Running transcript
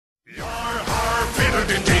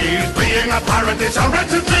Being a pirate is a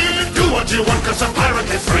wretched thing. Do what you want, cause a pirate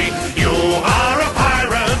is free. You are a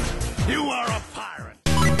pirate. You are a pirate.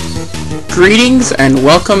 Greetings and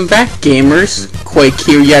welcome back, gamers. Quake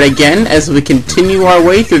here yet again as we continue our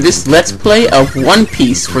way through this Let's Play of One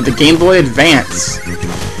Piece for the Game Boy Advance.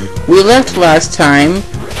 We left last time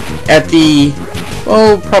at the,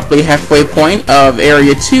 probably halfway point of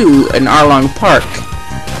Area 2 in Arlong Park.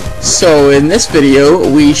 So in this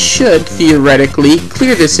video, we should theoretically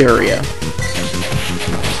clear this area.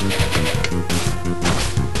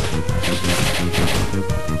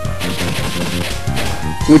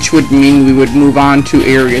 Which would mean we would move on to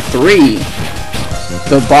Area 3,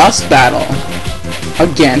 the boss battle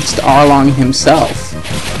against Arlong himself.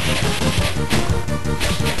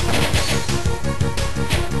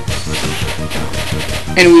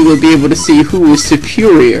 And we will be able to see who is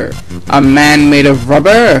superior, a man made of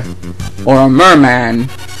rubber or a merman.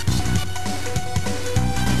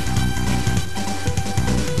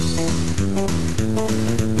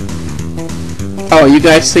 Oh, you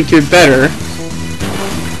guys think you're better?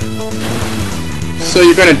 So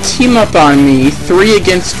you're gonna team up on me 3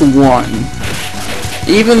 against 1.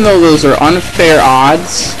 Even though those are unfair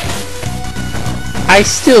odds, I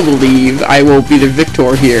still believe I will be the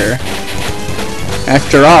victor here.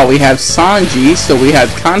 After all, we have Sanji, so we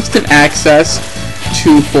have constant access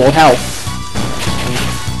to full health.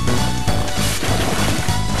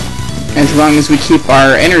 As long as we keep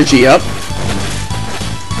our energy up.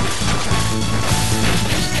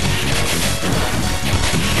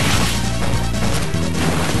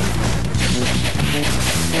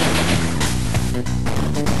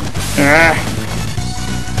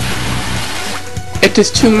 It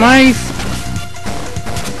is to my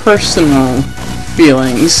personal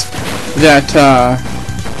feelings that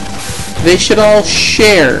they should all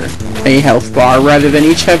share a health bar rather than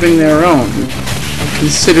each having their own,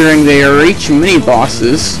 considering they are each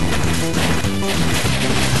mini-bosses.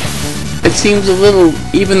 It seems a little,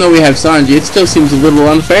 even though we have Sanji, it still seems a little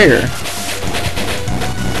unfair.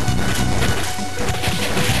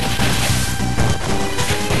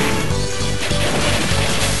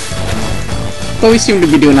 But we seem to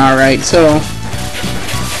be doing alright, so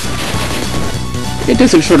it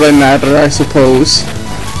doesn't really matter, I suppose.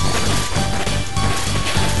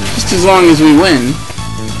 Just as long as we win.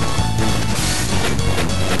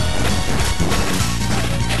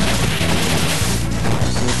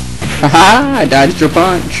 Haha! I dodged your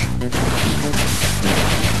punch.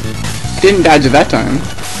 Didn't dodge it that time.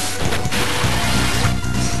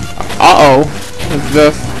 Uh-oh.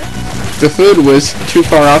 The food was too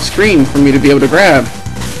far off screen for me to be able to grab.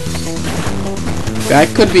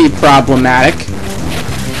 That could be problematic.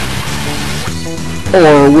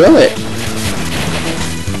 Or will it?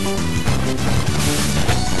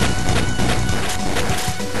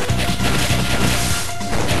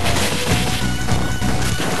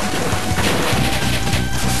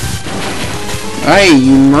 Hey,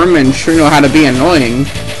 you mermen sure know how to be annoying.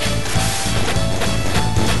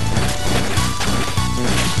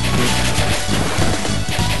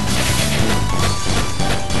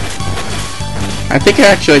 I think I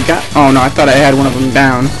actually got... Oh no, I thought I had one of them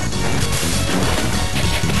down.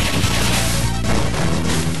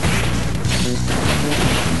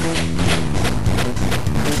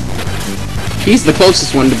 He's the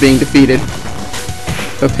closest one to being defeated.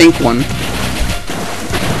 The pink one.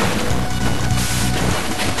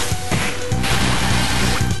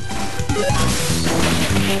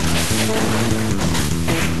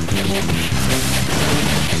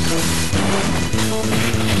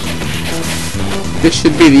 This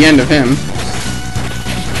should be the end of him.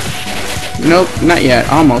 Nope, not yet.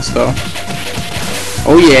 Almost though.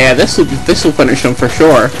 Oh yeah, this will finish him for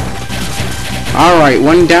sure. All right,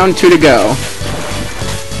 1 down, 2 to go.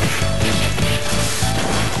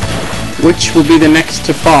 Which will be the next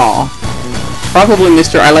to fall? Probably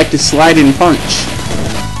Mr. I like to slide and punch.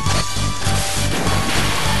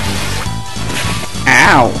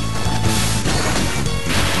 Ow.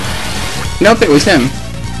 Nope, it was him.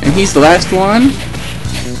 And he's the last one.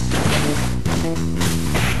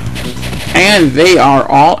 And they are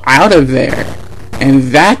all out of there.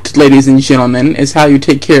 And that, ladies and gentlemen, is how you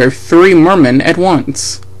take care of 3 mermen at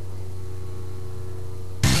once.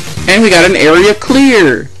 And we got an area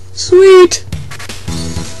clear! Sweet!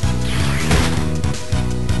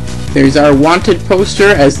 There's our wanted poster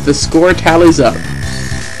as the score tallies up.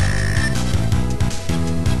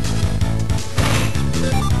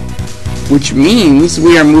 Which means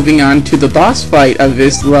we are moving on to the boss fight of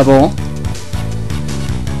this level.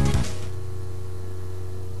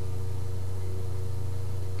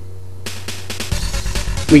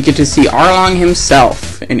 we get to see Arlong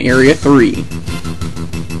himself in Area 3.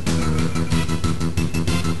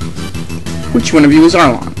 Which one of you is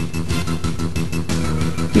Arlong?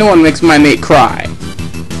 No one makes my mate cry.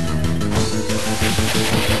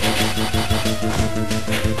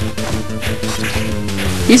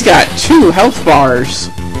 He's got 2 health bars.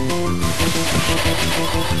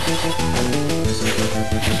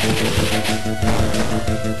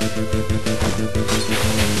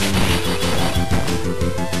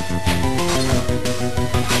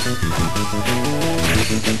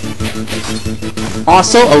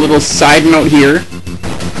 Also, a little side note here.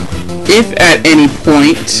 If at any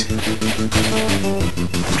point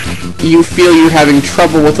you feel you're having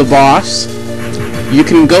trouble with a boss, you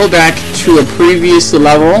can go back to a previous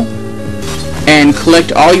level and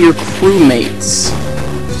collect all your crewmates.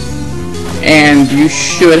 And you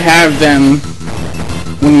should have them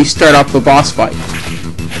when you start off the boss fight.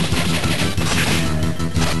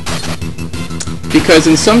 Because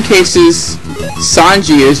in some cases,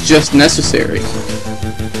 Sanji is just necessary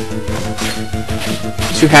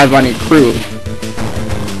to have on your crew.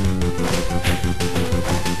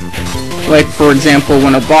 Like, for example,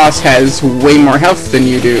 when a boss has way more health than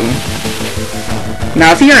you do.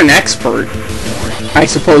 Now, if you're an expert, I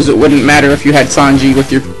suppose it wouldn't matter if you had Sanji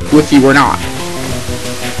with you or not.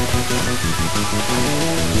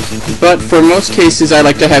 But for most cases, I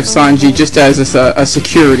like to have Sanji just as a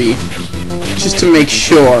security, just to make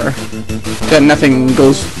sure that nothing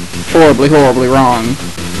goes horribly, horribly wrong.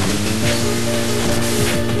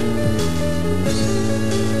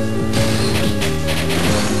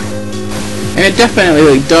 And it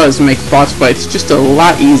definitely does make boss fights just a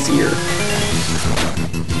lot easier.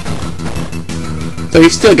 Though you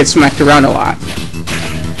still get smacked around a lot.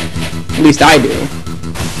 At least I do.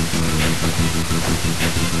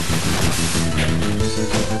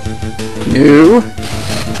 No.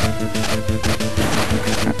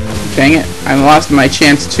 Dang it, I lost my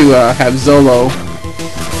chance to have Zolo.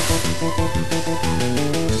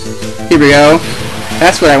 Here we go.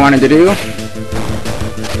 That's what I wanted to do.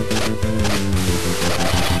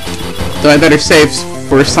 So I better save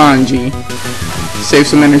for Sanji. Save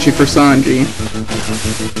some energy for Sanji.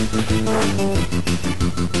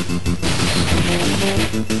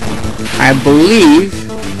 I believe...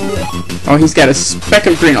 Oh, he's got a speck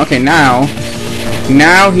of green. Okay, now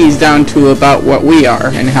he's down to about what we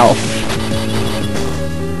are in health.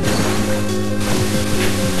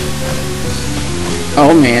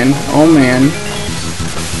 Oh man, oh man.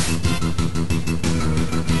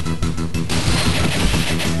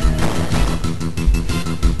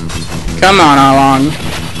 Come on, Arlong.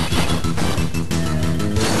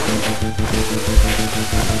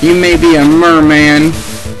 You may be a merman,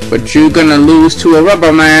 but you're gonna lose to a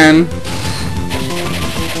rubber man.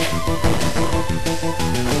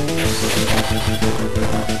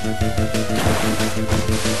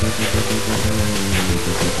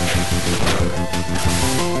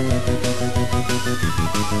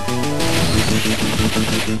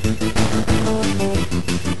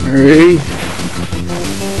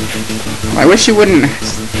 I wish you wouldn't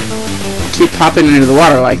keep popping into the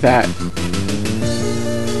water like that.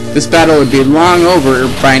 This battle would be long over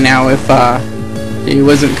by now if he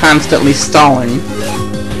wasn't constantly stalling.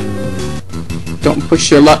 Don't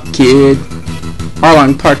push your luck, kid.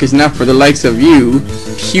 Arlong Park is enough for the likes of you,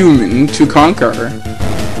 human, to conquer.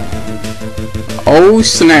 Oh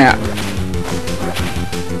snap.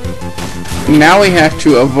 Now we have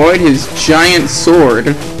to avoid his giant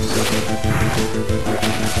sword.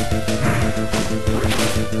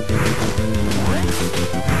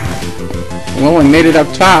 Well, we made it up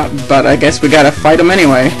top, but I guess we gotta fight him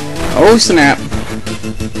anyway. Oh snap.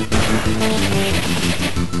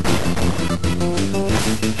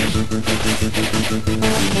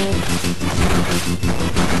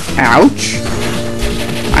 Ouch.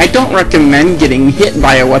 I don't recommend getting hit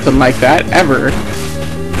by a weapon like that, ever.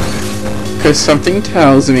 Because something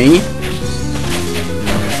tells me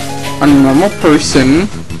a normal person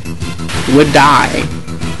would die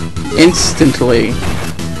instantly.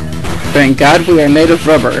 Thank God we are made of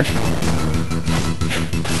rubber.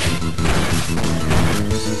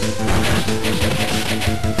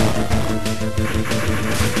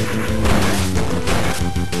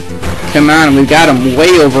 Come on, we got him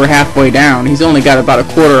way over halfway down. He's only got about a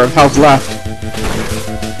quarter of health left.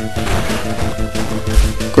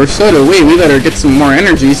 Of course, so do we. We better get some more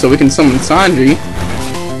energy so we can summon Sanji.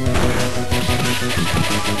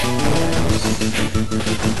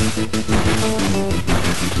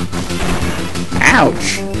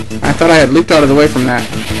 Ouch! I thought I had leaped out of the way from that.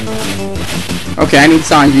 Okay, I need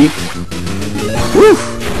Sanji. Woo!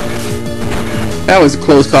 That was a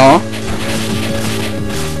close call.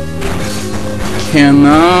 Come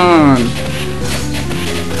on.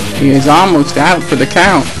 He is almost out for the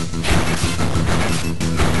count.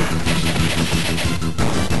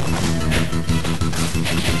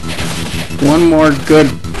 One more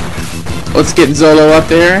good. Let's get Zolo up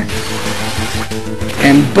there.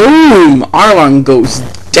 And boom! Arlong goes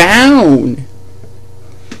down.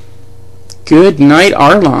 Good night,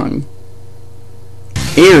 Arlong.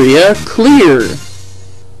 Area clear.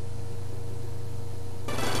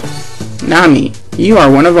 Nami, you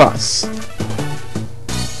are one of us.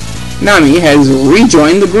 Nami has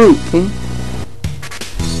rejoined the group.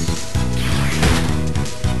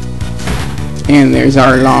 And there's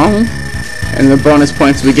Arlong. And the bonus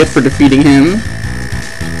points we get for defeating him.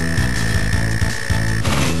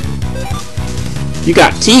 You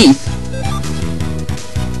got teeth.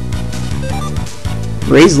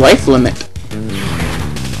 Raise life limit.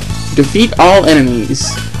 Defeat all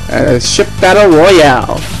enemies. Ship battle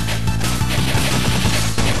royale.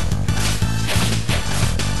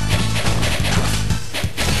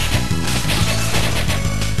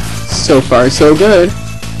 So far, so good.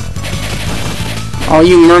 All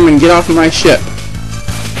you mermen, get off my ship.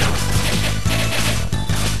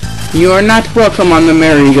 You are not welcome on the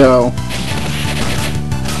merry-go.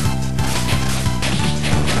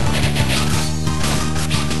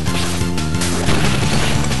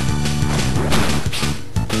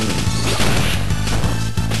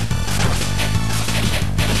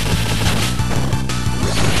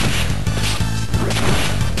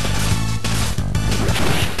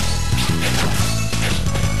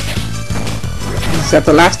 Is that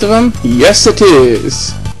the last of them? Yes, it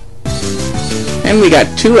is. And we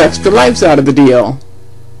got 2 extra lives out of the deal.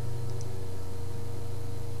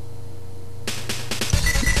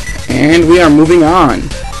 And we are moving on.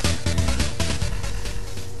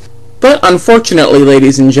 But unfortunately,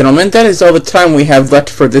 ladies and gentlemen, that is all the time we have left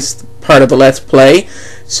for this part of the Let's Play.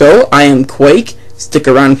 So, I am Quake. Stick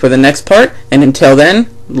around for the next part, and until then,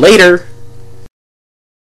 later.